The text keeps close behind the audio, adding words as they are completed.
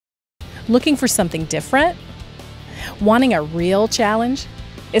Looking for something different? Wanting a real challenge?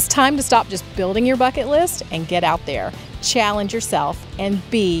 It's time to stop just building your bucket list and get out there. Challenge yourself and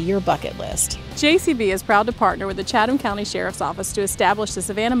be your bucket list. JCB is proud to partner with the Chatham County Sheriff's Office to establish the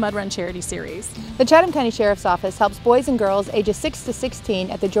Savannah Mud Run Charity Series. The Chatham County Sheriff's Office helps boys and girls ages 6 to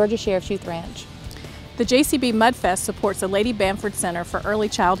 16 at the Georgia Sheriff's Youth Ranch. The JCB Mud Fest supports the Lady Bamford Center for Early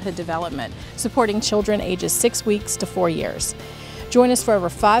Childhood Development, supporting children ages 6 weeks to 4 years. Join us for over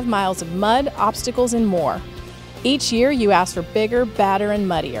 5 miles of mud, obstacles, and more. Each year, you ask for bigger, badder, and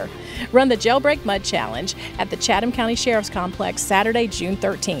muddier. Run the Jailbreak Mud Challenge at the Chatham County Sheriff's Complex Saturday, June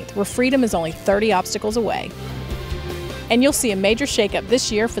 13th, where freedom is only 30 obstacles away. And you'll see a major shakeup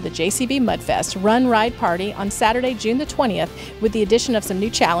this year for the JCB Mud Fest Run Ride Party on Saturday, June the 20th, with the addition of some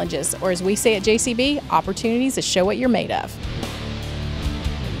new challenges, or as we say at JCB, opportunities to show what you're made of.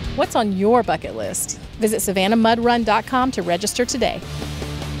 What's on your bucket list? Visit SavannahMudRun.com to register today.